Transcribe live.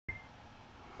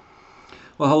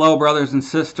Well, hello, brothers and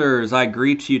sisters. I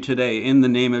greet you today in the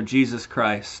name of Jesus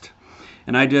Christ.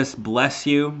 And I just bless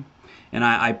you. And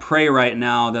I pray right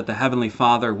now that the Heavenly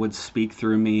Father would speak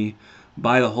through me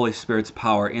by the Holy Spirit's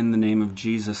power in the name of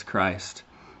Jesus Christ.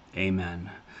 Amen.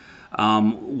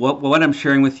 What I'm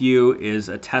sharing with you is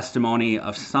a testimony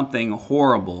of something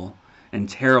horrible and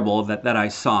terrible that I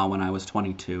saw when I was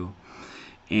 22.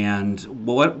 And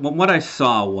what I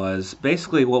saw was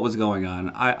basically what was going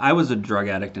on. I was a drug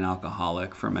addict and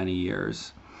alcoholic for many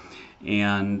years,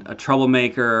 and a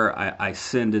troublemaker. I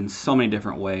sinned in so many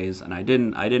different ways, and I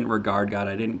didn't regard God.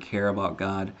 I didn't care about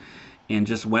God, and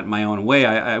just went my own way.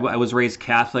 I was raised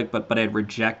Catholic, but I had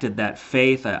rejected that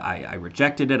faith. I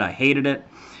rejected it. I hated it,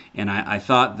 and I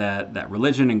thought that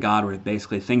religion and God were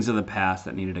basically things of the past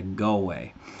that needed to go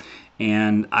away.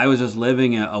 And I was just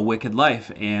living a wicked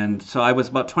life. And so I was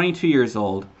about 22 years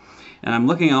old, and I'm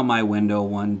looking out my window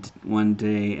one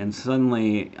day, and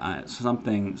suddenly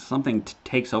something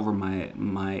takes over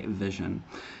my vision,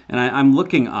 and I'm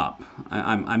looking up.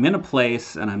 I'm in a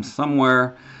place, and I'm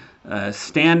somewhere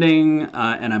standing,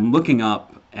 and I'm looking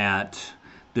up at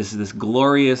this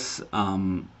glorious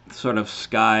sort of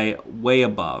sky way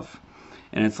above,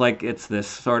 and it's this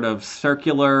sort of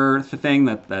circular thing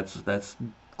that's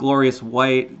glorious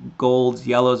white, golds,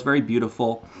 yellows, very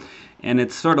beautiful. And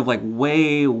it's sort of like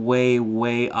way, way,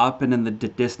 way up and in the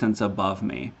distance above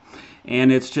me.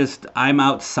 And it's just, I'm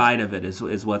outside of it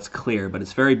is what's clear, but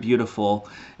it's very beautiful,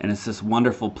 and it's this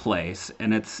wonderful place.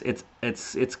 And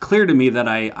it's clear to me that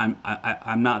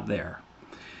I'm not there.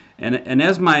 And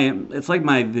as it's like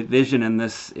my vision in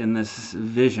this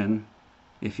vision,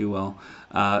 if you will,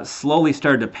 slowly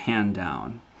started to pan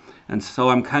down. And so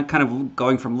I'm kind of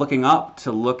going from looking up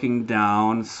to looking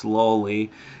down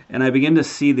slowly, and I begin to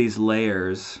see these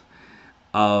layers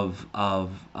of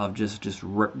just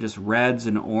reds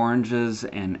and oranges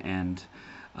and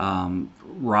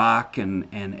rock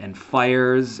and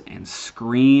fires and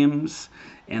screams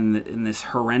and this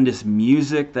horrendous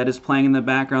music that is playing in the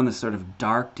background, this sort of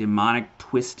dark, demonic,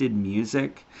 twisted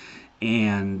music,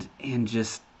 and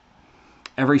just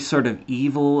every sort of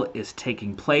evil is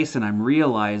taking place, and I'm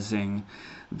realizing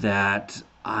that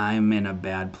I'm in a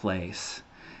bad place,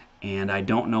 and I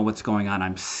don't know what's going on.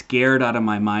 I'm scared out of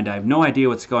my mind. I have no idea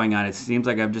what's going on. It seems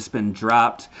like I've just been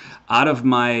dropped out of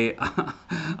my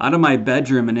out of my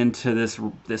bedroom and into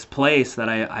this place that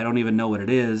I don't even know what it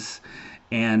is,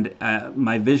 and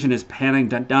my vision is panning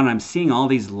down, and I'm seeing all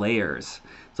these layers.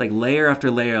 It's like layer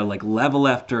after layer, like level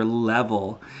after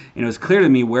level. And it was clear to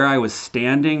me where I was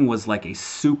standing was like a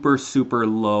super, super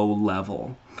low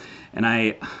level. And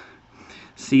I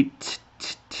see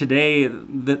today,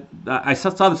 I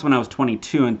saw this when I was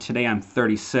 22, and today I'm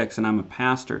 36, and I'm a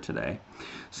pastor today.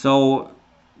 So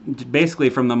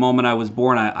basically from the moment I was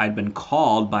born, I'd been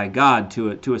called by God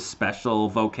to a special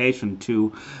vocation,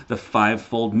 to the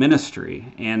fivefold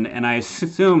ministry. And I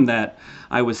assumed that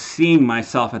I was seeing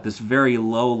myself at this very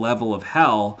low level of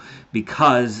hell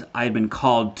because I had been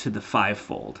called to the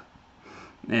fivefold.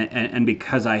 And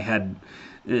because I had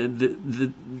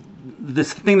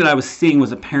this thing that I was seeing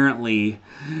was apparently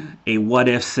a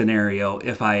what-if scenario.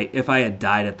 If I had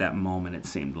died at that moment, it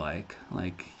seemed like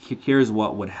here's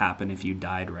what would happen if you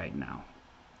died right now.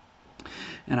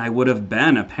 And I would have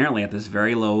been apparently at this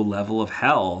very low level of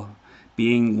hell,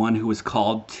 being one who was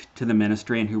called to the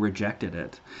ministry and who rejected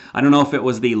it. I don't know if it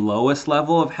was the lowest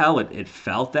level of hell. It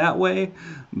felt that way,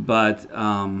 but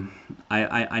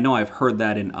I know I've heard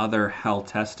that in other hell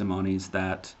testimonies,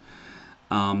 that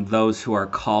those who are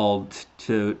called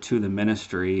to the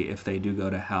ministry, if they do go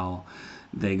to hell,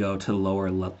 they go to lower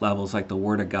levels. Like the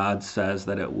Word of God says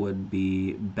that it would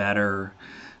be better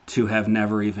to have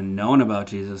never even known about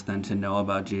Jesus than to know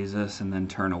about Jesus and then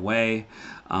turn away.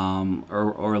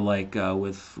 Or like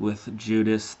with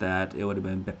Judas, that it would have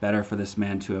been better for this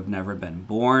man to have never been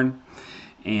born.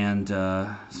 And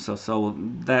so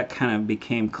that kind of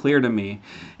became clear to me.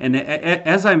 And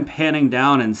as I'm panning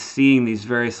down and seeing these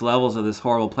various levels of this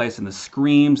horrible place, and the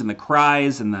screams and the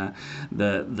cries and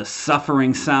the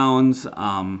suffering sounds,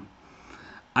 I'm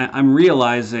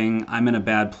realizing I'm in a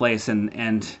bad place,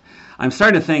 and I'm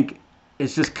starting to think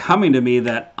it's just coming to me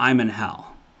that I'm in hell.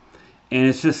 And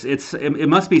it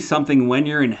must be something when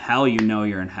you're in hell, you know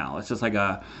you're in hell. It's just like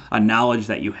a knowledge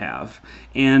that you have.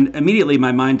 And immediately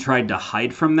my mind tried to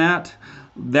hide from that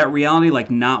reality, like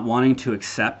not wanting to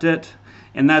accept it.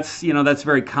 And that's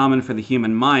very common for the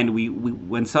human mind. We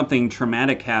when something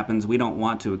traumatic happens, we don't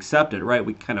want to accept it, right?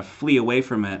 We kind of flee away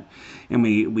from it, and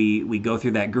we go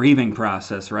through that grieving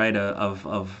process, right?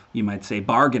 Of you might say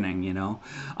bargaining.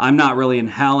 I'm not really in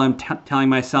hell. I'm telling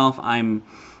myself I'm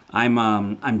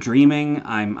I'm dreaming,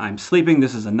 I'm sleeping.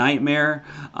 This is a nightmare.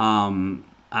 I'm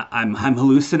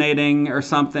hallucinating or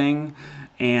something,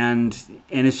 and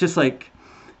it's just like,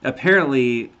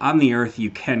 apparently on the earth you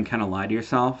can kind of lie to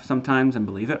yourself sometimes and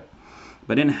believe it,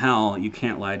 but in hell you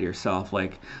can't lie to yourself.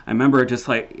 Like, I remember it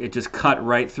just cut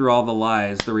right through all the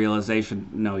lies, the realization,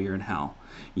 no, you're in hell.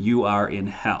 You are in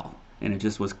hell. And it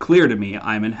just was clear to me,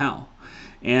 I'm in hell.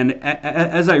 And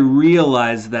as I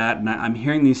realize that, and I'm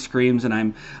hearing these screams,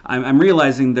 and I'm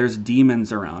realizing there's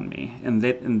demons around me,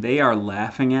 and they are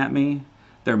laughing at me.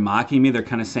 They're mocking me. They're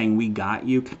kind of saying, "We got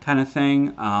you," kind of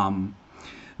thing.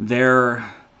 They're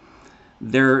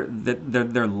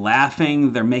they're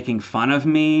laughing. They're making fun of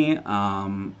me.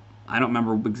 I don't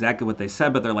remember exactly what they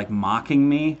said, but they're like mocking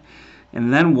me.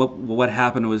 And then what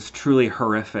happened was truly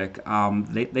horrific.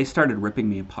 They started ripping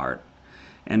me apart.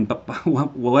 And but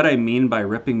what I mean by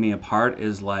ripping me apart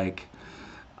is like,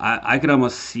 I could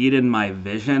almost see it in my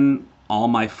vision, all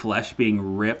my flesh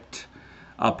being ripped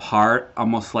apart,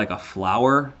 almost like a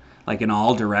flower, like in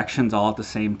all directions, all at the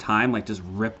same time, like just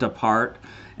ripped apart.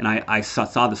 And I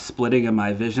saw the splitting of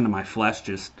my vision and my flesh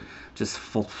just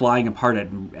flying apart at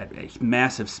a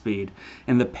massive speed.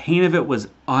 And the pain of it was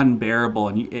unbearable.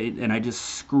 And I just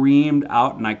screamed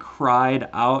out, and I cried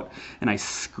out, and I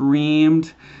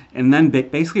screamed. And then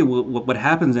basically what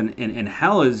happens in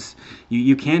hell is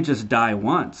you can't just die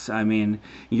once. I mean,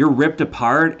 you're ripped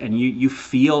apart, and you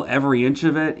feel every inch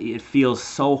of it. It feels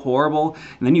so horrible.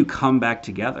 And then you come back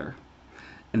together.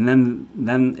 And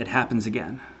then it happens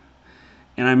again.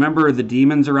 And I remember the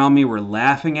demons around me were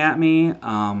laughing at me.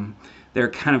 They're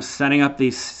kind of setting up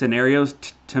these scenarios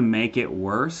to make it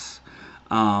worse.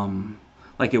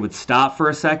 Like, it would stop for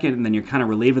a second, and then you're kind of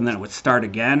relieved, and then it would start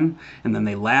again, and then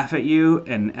they laugh at you.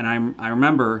 And I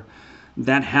remember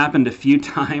that happened a few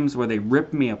times where they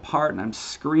ripped me apart, and I'm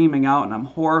screaming out, and I'm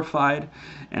horrified.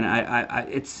 And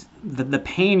it's the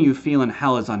pain you feel in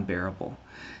hell is unbearable.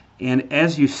 And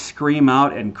as you scream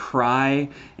out and cry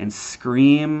and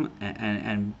scream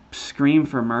and scream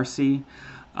for mercy,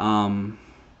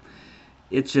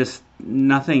 it's just,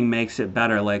 nothing makes it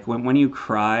better. Like, when you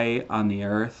cry on the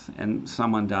earth and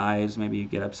someone dies, maybe you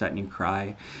get upset and you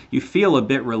cry, you feel a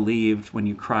bit relieved when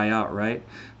you cry out, right?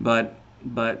 But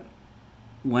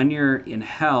when you're in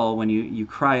hell, when you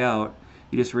cry out,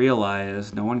 you just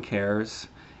realize no one cares.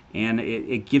 And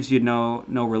it gives you no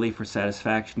relief or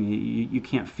satisfaction. You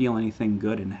can't feel anything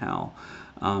good in hell.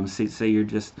 So you're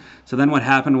just, so then what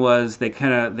happened was they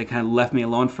kind of left me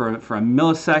alone for a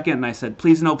millisecond, and I said,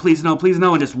 please no, please no, please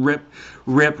no, and just rip,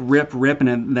 and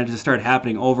then it just started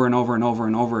happening over and over and over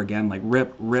and over again, like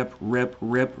rip, over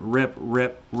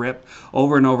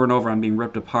and over and over. I'm being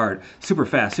ripped apart super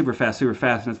fast,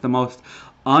 and it's the most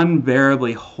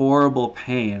unbearably horrible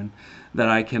pain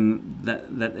that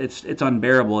it's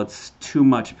unbearable. It's too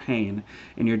much pain,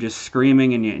 and you're just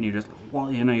screaming, and you're just,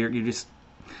 well, you're just,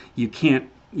 you can't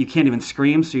even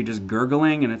scream, so you're just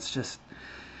gurgling, and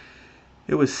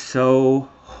it was so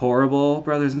horrible,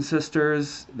 brothers and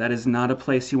sisters. That is not a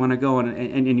place you want to go,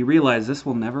 and you realize this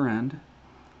will never end.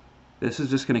 This is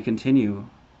just going to continue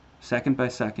second by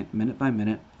second, minute by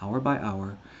minute, hour by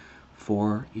hour,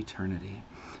 for eternity,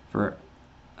 for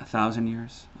 1,000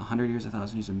 years, 100 years,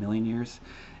 1,000 years, 1,000,000 years,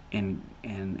 and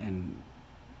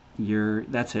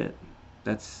that's it.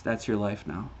 That's your life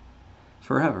now,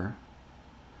 forever.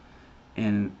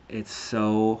 And it's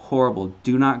so horrible.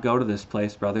 Do not go to this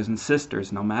place, brothers and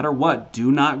sisters. No matter what,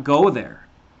 do not go there.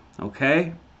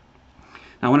 Okay?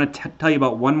 Now, I want to tell you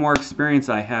about one more experience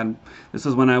I had. This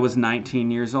was when I was 19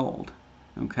 years old.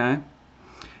 Okay?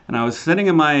 And I was sitting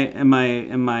in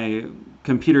my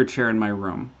computer chair in my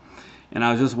room. And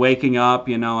I was just waking up,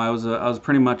 I was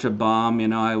pretty much a bum,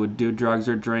 I would do drugs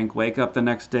or drink, wake up the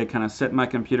next day, kind of sit in my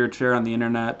computer chair on the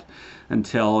internet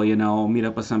until, meet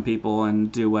up with some people and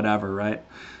do whatever, right?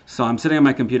 So I'm sitting in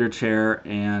my computer chair,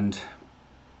 and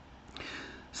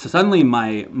so suddenly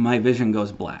my vision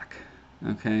goes black,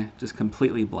 okay? Just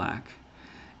completely black.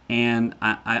 And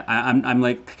I'm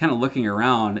like kind of looking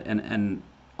around, and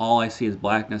all I see is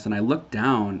blackness, and I look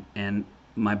down, and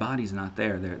my body's not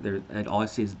there. All I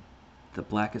see is the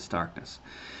blackest darkness.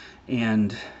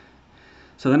 And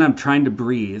so then I'm trying to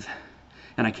breathe,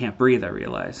 and I can't breathe. I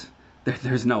realize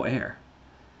there's no air.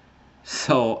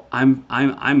 So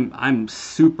I'm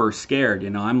super scared.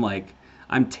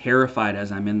 I'm terrified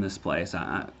as I'm in this place.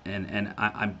 And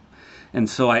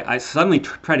so I suddenly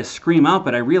try to scream out,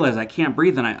 but I realize I can't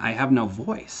breathe, and I have no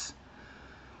voice.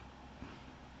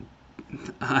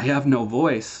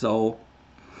 So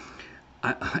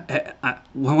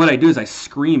what I do is I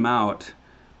scream out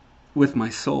with my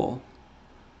soul.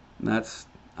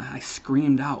 I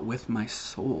screamed out with my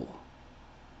soul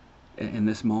in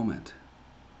this moment,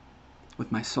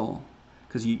 with my soul,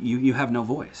 because you have no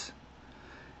voice.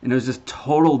 And it was just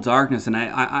total darkness. And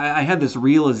I had this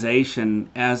realization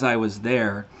as I was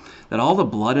there that all the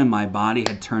blood in my body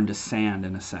had turned to sand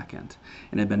in a second,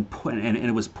 and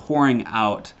it was pouring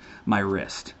out my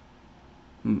wrist.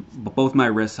 Both my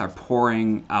wrists are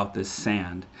pouring out this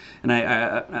sand. And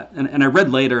I read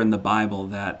later in the Bible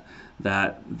that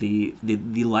the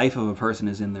life of a person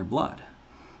is in their blood,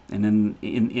 and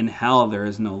in hell there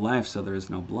is no life, so there is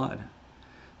no blood.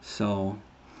 So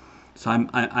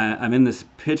I'm in this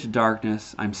pitch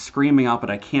darkness. I'm screaming out, but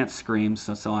I can't scream.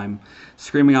 So I'm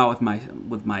screaming out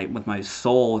with my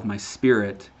soul, with my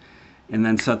spirit, and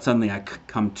then suddenly I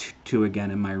come to again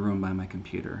in my room by my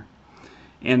computer.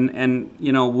 And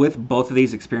with both of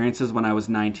these experiences, when I was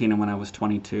 19 and when I was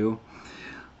 22,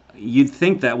 you'd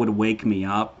think that would wake me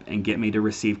up and get me to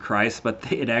receive Christ,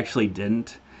 but it actually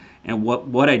didn't. And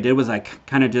what I did was I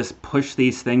kind of just pushed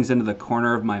these things into the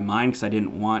corner of my mind because I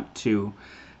didn't want to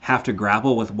have to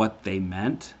grapple with what they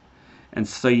meant. And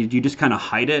so you just kind of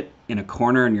hide it in a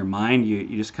corner in your mind. You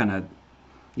just kind of,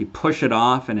 you push it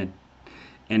off, and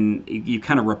you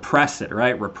kind of repress it,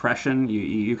 right? Repression.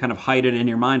 You kind of hide it in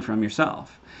your mind from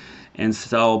yourself. And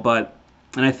so,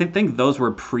 and I think those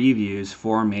were previews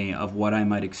for me of what I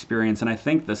might experience. And I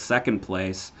think the second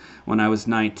place, when I was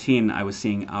 19, I was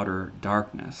seeing outer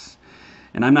darkness.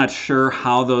 And I'm not sure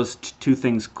how those two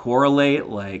things correlate,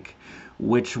 like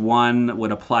which one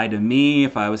would apply to me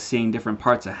if I was seeing different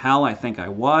parts of hell. I think I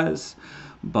was,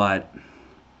 but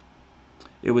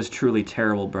it was truly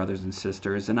terrible, brothers and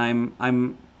sisters. And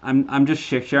I'm just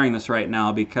sharing this right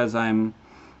now because I'm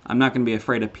not going to be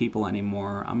afraid of people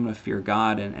anymore. I'm going to fear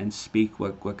God and speak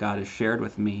what God has shared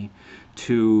with me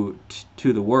to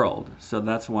the world. So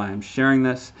that's why I'm sharing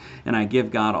this, and I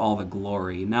give God all the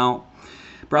glory. Now,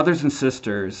 brothers and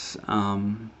sisters,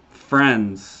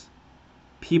 friends,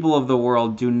 people of the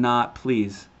world, do not,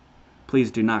 please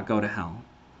do not go to hell.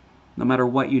 No matter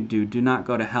what you do not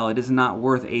go to hell. It is not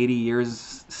worth 80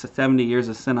 years, 70 years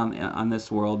of sin on this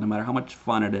world, no matter how much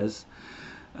fun it is,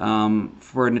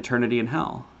 for an eternity in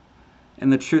hell.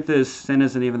 And the truth is, sin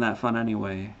isn't even that fun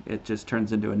anyway. It just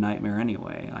turns into a nightmare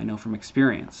anyway. I know from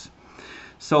experience.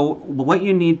 So what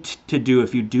you need to do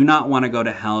if you do not want to go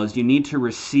to hell is you need to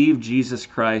receive Jesus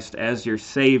Christ as your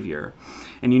Savior,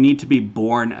 and you need to be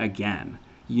born again.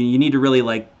 You need to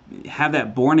really have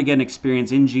that born again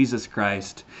experience in Jesus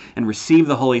Christ and receive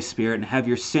the Holy Spirit and have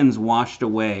your sins washed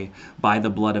away by the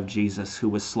blood of Jesus, who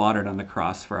was slaughtered on the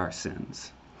cross for our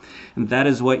sins. And that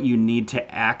is what you need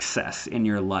to access in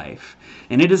your life.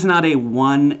 And it is not a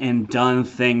one and done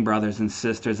thing, brothers and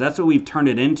sisters. That's what we've turned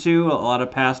it into. A lot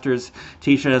of pastors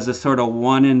teach it as a sort of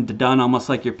one and done, almost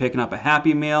like you're picking up a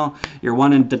Happy Meal. You're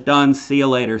one and done, see you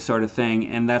later sort of thing.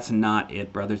 And that's not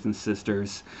it, brothers and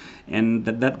sisters. And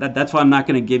that's why I'm not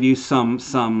going to give you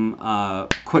some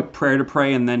quick prayer to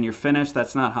pray and then you're finished.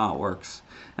 That's not how it works.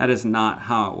 That is not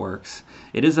how it works.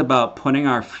 It is about putting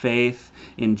our faith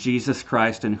in Jesus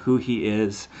Christ and who He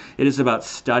is. It is about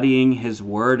studying His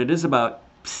Word. It is about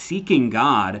seeking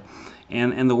God.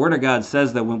 And the Word of God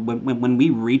says that when we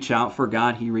reach out for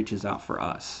God, He reaches out for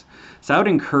us. So I would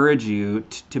encourage you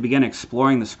to begin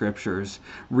exploring the Scriptures.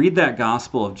 Read that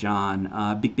Gospel of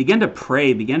John. Begin to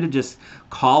pray. Begin to just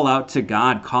call out to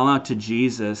God, call out to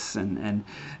Jesus, and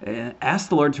ask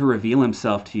the Lord to reveal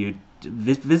Himself to you.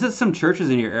 Visit some churches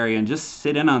in your area and just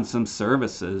sit in on some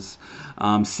services.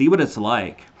 See what it's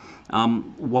like.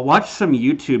 Watch some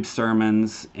YouTube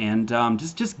sermons and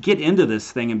just get into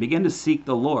this thing and begin to seek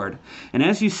the Lord. And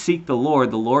as you seek the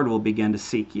Lord will begin to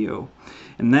seek you.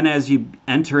 And then as you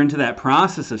enter into that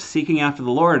process of seeking after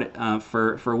the Lord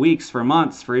for weeks, for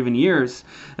months, for even years,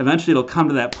 eventually it'll come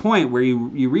to that point where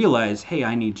you realize, hey,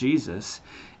 I need Jesus.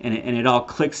 And it all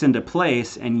clicks into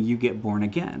place and you get born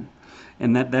again.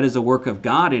 And that is a work of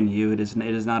God in you. It is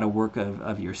not a work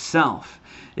of yourself.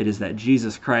 It is that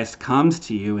Jesus Christ comes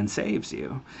to you and saves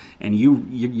you. And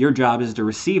your job is to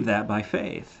receive that by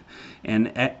faith.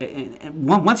 And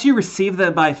once you receive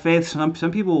that by faith, some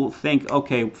people think,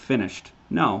 okay, finished.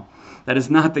 No, that is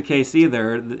not the case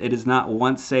either. It is not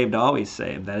once saved, always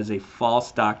saved. That is a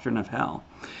false doctrine of hell.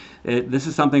 This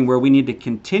is something where we need to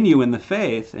continue in the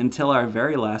faith until our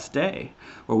very last day,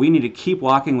 where we need to keep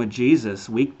walking with Jesus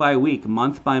week by week,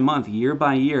 month by month, year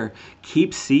by year.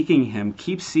 Keep seeking him,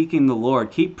 keep seeking the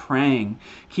Lord, keep praying,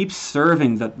 keep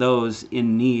serving those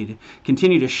in need.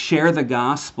 Continue to share the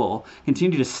gospel,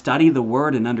 continue to study the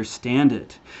word and understand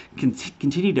it.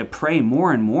 Continue to pray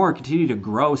more and more, continue to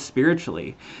grow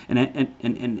spiritually. And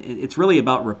it's really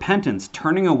about repentance,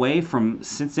 turning away from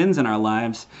sins in our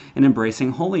lives and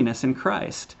embracing holiness in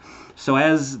Christ. So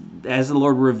as the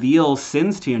Lord reveals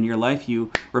sins to you in your life, you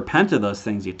repent of those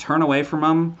things. You turn away from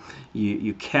them,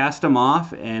 you cast them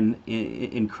off, and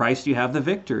in Christ you have the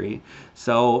victory.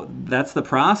 So that's the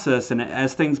process. And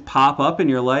as things pop up in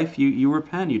your life, you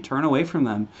repent, you turn away from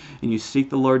them, and you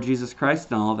seek the Lord Jesus Christ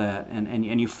and all that,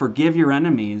 and you forgive your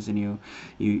enemies, and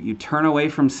you turn away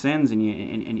from sins, and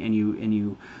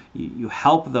you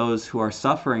help those who are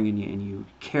suffering, and you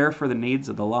care for the needs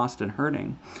of the lost and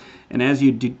hurting. And as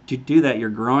you do that, you're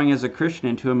growing as a Christian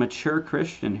into a mature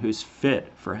Christian who's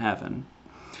fit for heaven.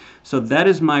 So that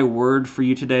is my word for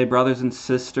you today, brothers and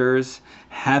sisters.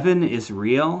 Heaven is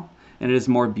real, and it is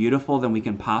more beautiful than we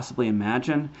can possibly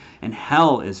imagine. And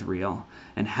hell is real,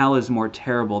 and hell is more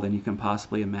terrible than you can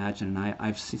possibly imagine. And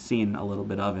I've seen a little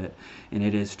bit of it, and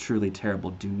it is truly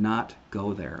terrible. Do not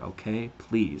go there, okay?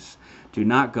 Please, do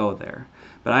not go there.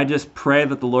 But I just pray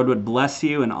that the Lord would bless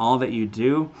you in all that you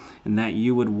do, and that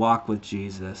you would walk with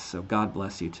Jesus. So God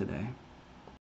bless you today.